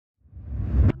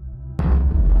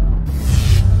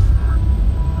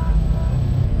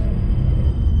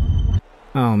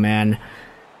Oh, man.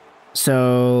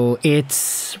 So,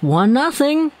 it's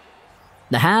 1-0.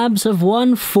 The Habs have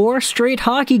won 4 straight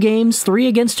hockey games, 3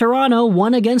 against Toronto,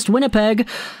 1 against Winnipeg.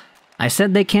 I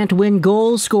said they can't win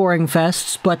goal-scoring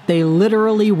fests, but they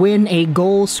literally win a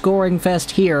goal-scoring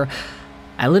fest here.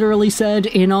 I literally said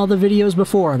in all the videos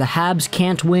before, the Habs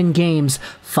can't win games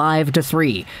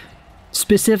 5-3.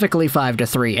 Specifically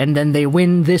 5-3, and then they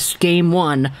win this game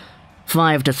 1,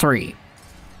 5-3.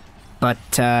 But,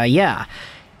 yeah,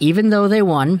 even though they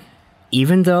won,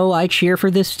 even though I cheer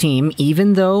for this team,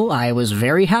 even though I was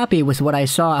very happy with what I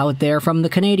saw out there from the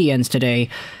Canadiens today,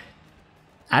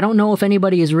 I don't know if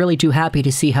anybody is really too happy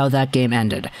to see how that game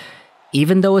ended.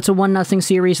 Even though it's a 1-0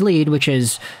 series lead, which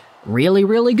is really,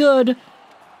 really good,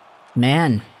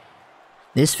 man,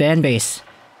 this fan base,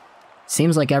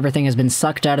 seems like everything has been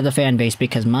sucked out of the fan base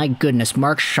because, my goodness,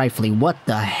 Mark Scheifele, what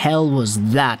the hell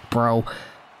was that, bro?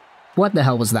 What the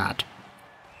hell was that?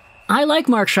 I like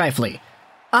Mark Scheifele.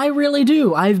 I really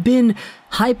do. I've been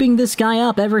hyping this guy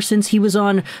up ever since he was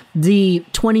on the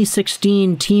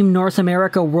 2016 Team North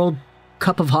America World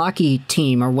Cup of Hockey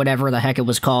team, or whatever the heck it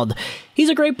was called. He's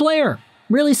a great player.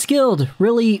 Really skilled.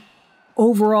 Really,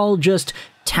 overall, just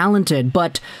talented.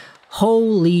 But,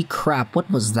 holy crap, what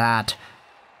was that?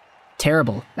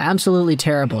 Terrible. Absolutely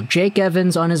terrible. Jake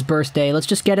Evans on his birthday. Let's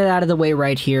just get it out of the way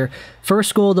right here.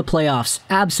 First goal of the playoffs.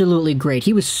 Absolutely great.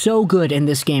 He was so good in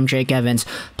this game, Jake Evans.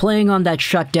 Playing on that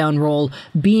shutdown role,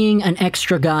 being an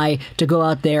extra guy to go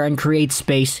out there and create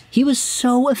space. He was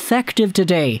so effective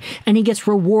today, and he gets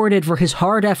rewarded for his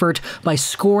hard effort by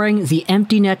scoring the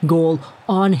empty net goal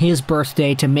on his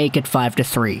birthday to make it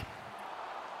 5-3.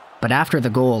 But after the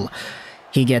goal,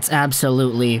 he gets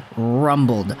absolutely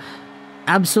rumbled.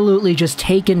 Absolutely just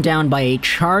taken down by a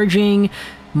charging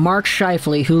Mark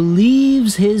Scheifele, who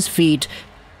leaves his feet.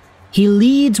 He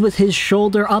leads with his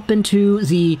shoulder up into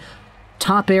the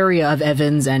top area of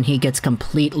Evans, and he gets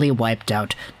completely wiped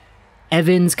out.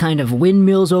 Evans kind of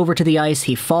windmills over to the ice,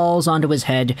 he falls onto his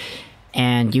head,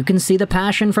 and you can see the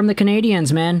passion from the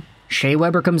Canadiens, man. Shea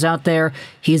Weber comes out there,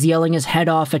 he's yelling his head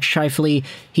off at Scheifele.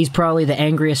 He's probably the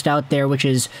angriest out there, which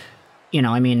is, you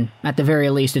know, I mean, at the very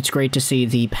least, it's great to see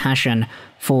the passion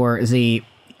for the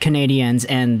Canadiens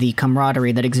and the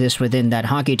camaraderie that exists within that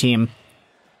hockey team.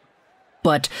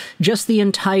 But just the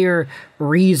entire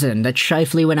reason that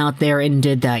Scheifele went out there and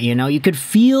did that, you know, you could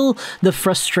feel the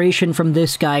frustration from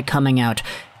this guy coming out.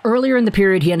 Earlier in the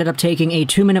period, he ended up taking a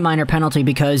 2-minute minor penalty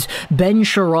because Ben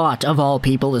Sherratt, of all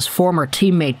people, his former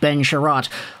teammate Ben Sherratt,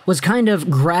 was kind of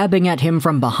grabbing at him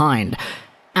from behind.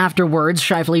 Afterwards,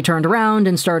 Scheifele turned around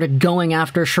and started going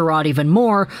after Sherratt even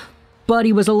more, but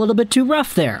he was a little bit too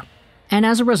rough there. And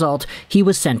as a result, he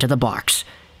was sent to the box.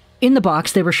 In the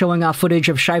box, they were showing off footage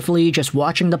of Scheifele just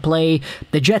watching the play.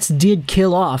 The Jets did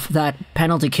kill off that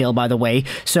penalty kill, by the way,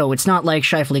 so it's not like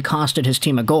Scheifele costed his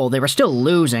team a goal. They were still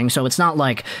losing, so it's not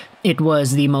like it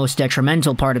was the most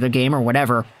detrimental part of the game or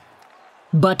whatever.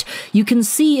 But you can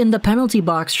see in the penalty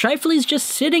box, Scheifele's just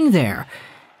sitting there.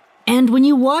 And when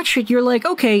you watch it, you're like,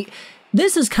 okay,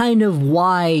 this is kind of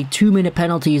why 2-minute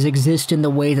penalties exist in the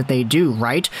way that they do,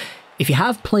 right? If you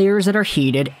have players that are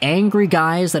heated, angry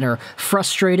guys that are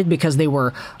frustrated because they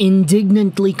were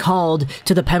indignantly called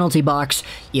to the penalty box,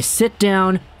 you sit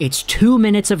down, it's 2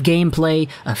 minutes of gameplay,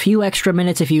 a few extra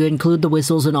minutes if you include the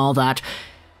whistles and all that,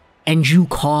 and you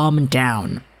calm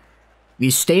down.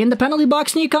 You stay in the penalty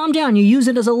box and you calm down. You use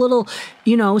it as a little,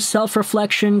 you know,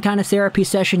 self-reflection kind of therapy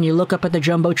session. You look up at the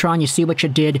Jumbotron, you see what you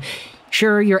did.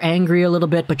 Sure, you're angry a little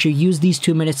bit, but you use these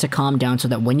 2 minutes to calm down so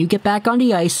that when you get back on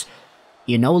the ice,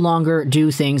 you no longer do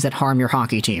things that harm your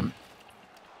hockey team.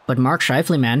 But Mark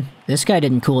Scheifele, man, this guy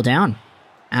didn't cool down.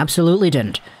 Absolutely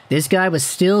didn't. This guy was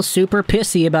still super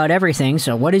pissy about everything,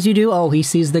 so what does he do? Oh, he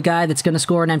sees the guy that's going to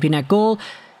score an empty net goal.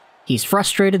 He's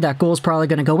frustrated, that goal's probably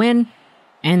going to go in.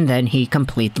 And then he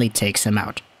completely takes him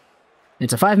out.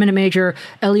 It's a 5-minute major.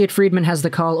 Elliot Friedman has the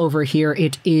call over here.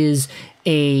 It is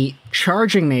a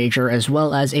charging major as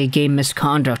well as a game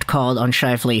misconduct called on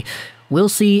Scheifele. We'll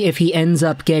see if he ends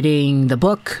up getting the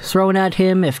book thrown at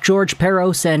him, if George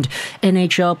Peros and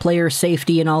NHL player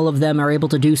safety and all of them are able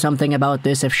to do something about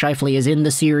this, if Scheifele is in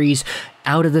the series,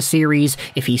 out of the series,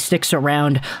 if he sticks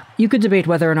around. You could debate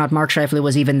whether or not Mark Scheifele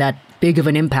was even that big of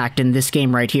an impact in this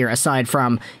game right here, aside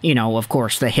from, you know, of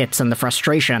course, the hits and the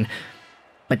frustration.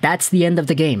 But that's the end of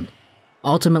the game.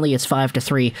 Ultimately, it's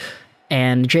 5-3.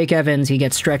 And Jake Evans, he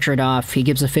gets stretchered off, he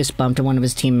gives a fist bump to one of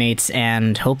his teammates,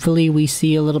 and hopefully we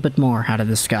see a little bit more out of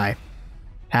this guy.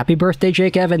 Happy birthday,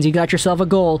 Jake Evans, you got yourself a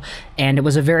goal, and it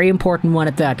was a very important one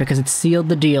at that, because it sealed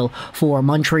the deal for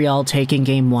Montreal taking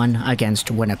Game 1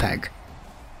 against Winnipeg.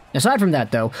 Aside from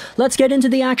that, though, let's get into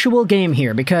the actual game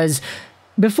here, because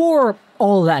before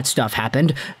all that stuff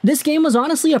happened, this game was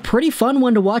honestly a pretty fun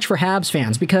one to watch for Habs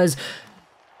fans, because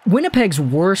Winnipeg's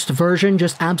worst version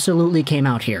just absolutely came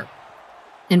out here.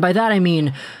 And by that I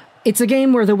mean, it's a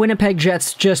game where the Winnipeg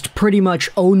Jets just pretty much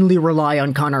only rely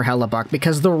on Connor Hellebuyck,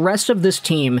 because the rest of this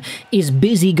team is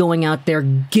busy going out there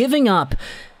giving up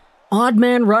odd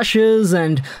man rushes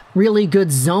and really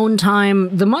good zone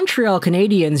time. The Montreal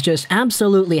Canadiens just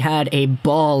absolutely had a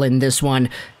ball in this one,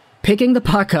 picking the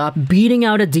puck up, beating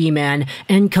out a D-man,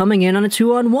 and coming in on a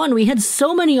 2-on-1. We had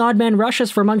so many odd man rushes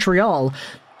for Montreal,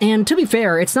 and to be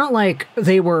fair, it's not like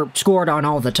they were scored on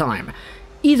all the time.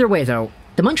 Either way, though,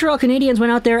 the Montreal Canadiens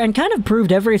went out there and kind of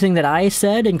proved everything that I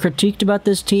said and critiqued about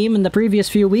this team in the previous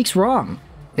few weeks wrong.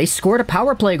 They scored a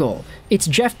power play goal. It's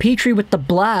Jeff Petrie with the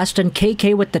blast and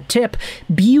KK with the tip.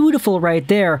 Beautiful right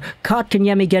there.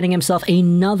 Kotkaniemi getting himself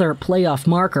another playoff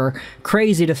marker.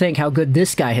 Crazy to think how good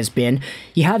this guy has been.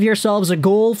 You have yourselves a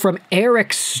goal from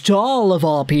Eric Staal, of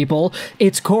all people.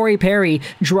 It's Corey Perry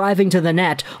driving to the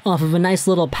net off of a nice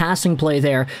little passing play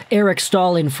there. Eric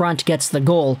Staal in front gets the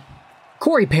goal.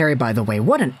 Corey Perry, by the way,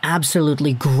 what an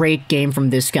absolutely great game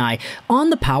from this guy. On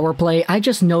the power play, I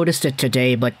just noticed it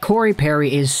today, but Corey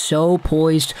Perry is so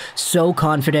poised, so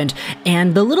confident,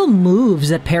 and the little moves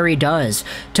that Perry does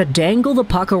to dangle the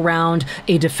puck around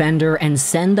a defender and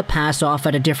send the pass off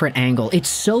at a different angle. It's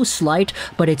so slight,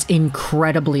 but it's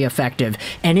incredibly effective,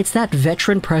 and it's that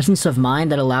veteran presence of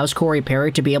mind that allows Corey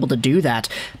Perry to be able to do that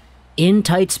in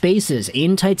tight spaces,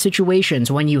 in tight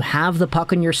situations, when you have the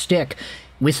puck on your stick,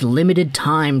 with limited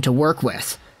time to work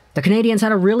with. The Canadiens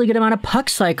had a really good amount of puck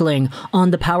cycling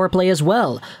on the power play as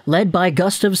well, led by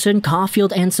Gustafsson,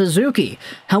 Caulfield, and Suzuki.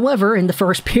 However, in the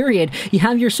first period, you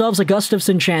have yourselves a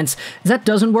Gustafsson chance. That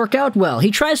doesn't work out well.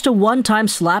 He tries to one-time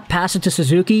slap pass it to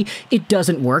Suzuki. It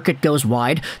doesn't work. It goes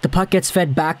wide. The puck gets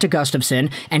fed back to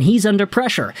Gustafsson, and he's under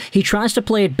pressure. He tries to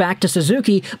play it back to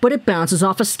Suzuki, but it bounces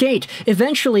off a skate.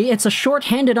 Eventually, it's a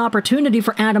short-handed opportunity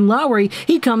for Adam Lowry.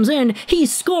 He comes in. He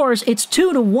scores. It's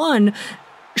 2-1.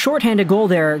 Shorthanded goal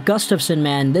there. Gustafsson,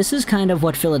 man, this is kind of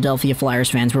what Philadelphia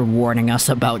Flyers fans were warning us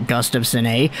about Gustafsson,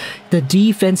 eh? The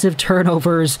defensive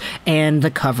turnovers and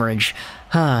the coverage.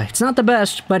 It's not the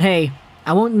best, but hey,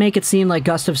 I won't make it seem like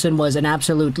Gustafsson was an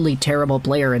absolutely terrible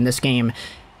player in this game.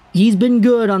 He's been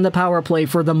good on the power play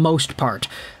for the most part.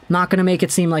 Not going to make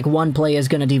it seem like one play is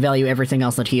going to devalue everything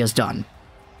else that he has done.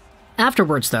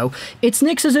 Afterwards, though, it's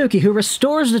Nick Suzuki who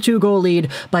restores the 2-goal lead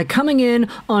by coming in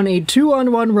on a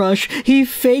 2-on-1 rush. He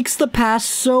fakes the pass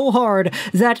so hard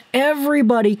that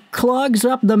everybody clogs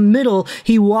up the middle.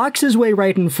 He walks his way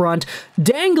right in front,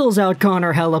 dangles out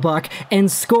Connor Hellebuyck, and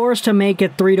scores to make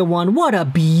it 3-1. What a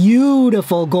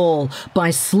beautiful goal by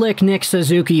slick Nick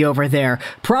Suzuki over there.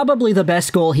 Probably the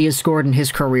best goal he has scored in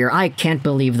his career. I can't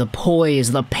believe the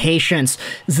poise, the patience,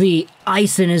 the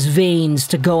ice in his veins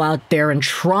to go out there and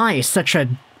try such a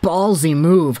ballsy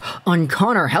move on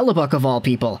Connor Hellebuyck, of all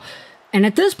people. And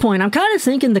at this point, I'm kind of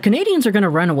thinking the Canadiens are going to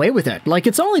run away with it. Like,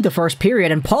 it's only the first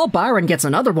period, and Paul Byron gets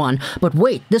another one. But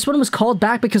wait, this one was called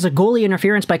back because of goalie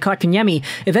interference by Kotkaniemi.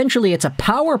 Eventually, it's a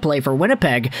power play for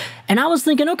Winnipeg. And I was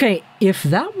thinking, okay, if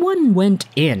that one went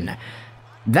in,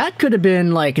 that could have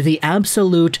been, like, the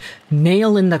absolute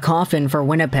nail in the coffin for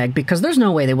Winnipeg, because there's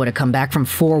no way they would have come back from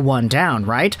 4-1 down,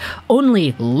 right?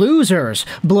 Only losers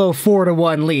blow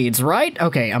 4-1 leads, right?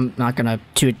 Okay, I'm not gonna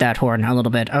toot that horn a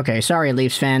little bit. Okay, sorry,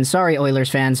 Leafs fans. Sorry, Oilers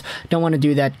fans. Don't want to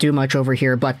do that too much over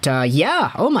here, but,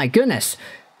 yeah, oh my goodness.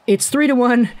 It's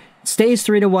 3-1. Stays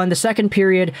 3-1. The second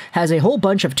period has a whole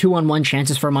bunch of 2-on-1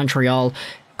 chances for Montreal.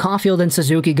 Caulfield and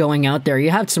Suzuki going out there. You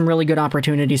have some really good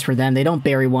opportunities for them. They don't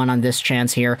bury one on this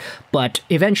chance here, but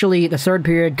eventually the third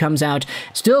period comes out,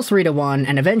 still 3-1,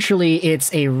 and eventually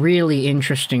it's a really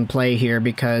interesting play here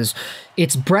because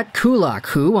it's Brett Kulak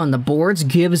who, on the boards,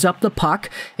 gives up the puck.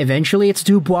 Eventually it's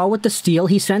Dubois with the steal.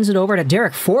 He sends it over to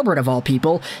Derek Forbort, of all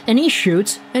people, and he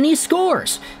shoots, and he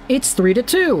scores. It's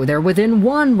 3-2. They're within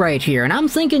one right here, and I'm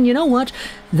thinking, you know what?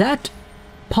 That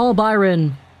Paul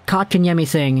Byron Kotkaniemi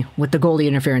thing with the goalie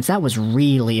interference, that was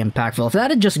really impactful. If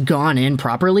that had just gone in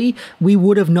properly, we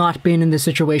would have not been in this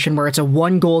situation where it's a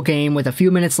 1-goal game with a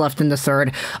few minutes left in the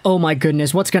third. Oh my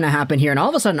goodness, what's going to happen here? And all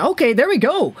of a sudden, okay, there we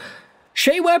go.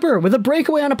 Shea Weber with a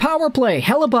breakaway on a power play.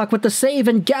 Hellebuyck with the save,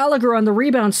 and Gallagher on the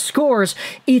rebound scores.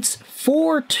 It's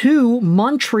 4-2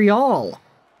 Montreal.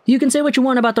 You can say what you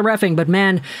want about the reffing, but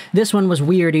man, this one was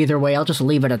weird either way. I'll just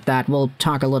leave it at that. We'll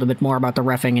talk a little bit more about the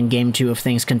reffing in Game 2 if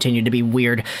things continue to be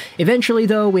weird. Eventually,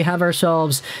 though, we have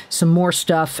ourselves some more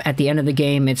stuff at the end of the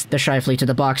game. It's the Scheifele to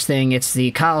the box thing. It's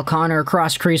the Kyle Connor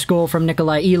cross-crease goal from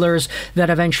Nikolai Ehlers that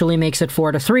eventually makes it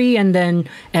 4-3, and then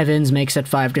Evans makes it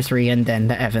 5-3, and then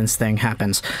the Evans thing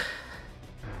happens.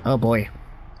 Oh boy.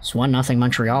 It's 1-0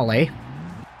 Montreal, eh?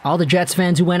 All the Jets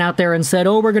fans who went out there and said,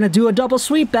 oh, we're gonna do a double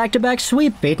sweep, back-to-back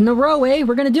sweep, 8 in a row, eh?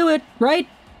 We're gonna do it, right?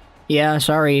 Yeah,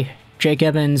 sorry. Jake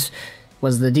Evans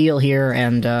was the deal here,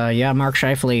 and yeah, Mark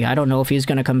Scheifele, I don't know if he's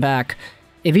gonna come back.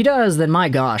 If he does, then my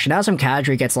gosh, Nazem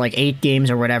Kadri gets like 8 games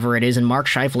or whatever it is, and Mark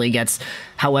Scheifele gets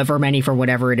however many for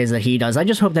whatever it is that he does. I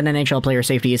just hope that NHL player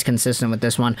safety is consistent with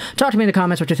this one. Talk to me in the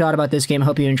comments what you thought about this game. I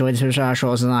hope you enjoyed this.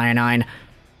 Shows 9-9.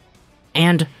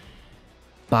 And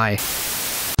bye.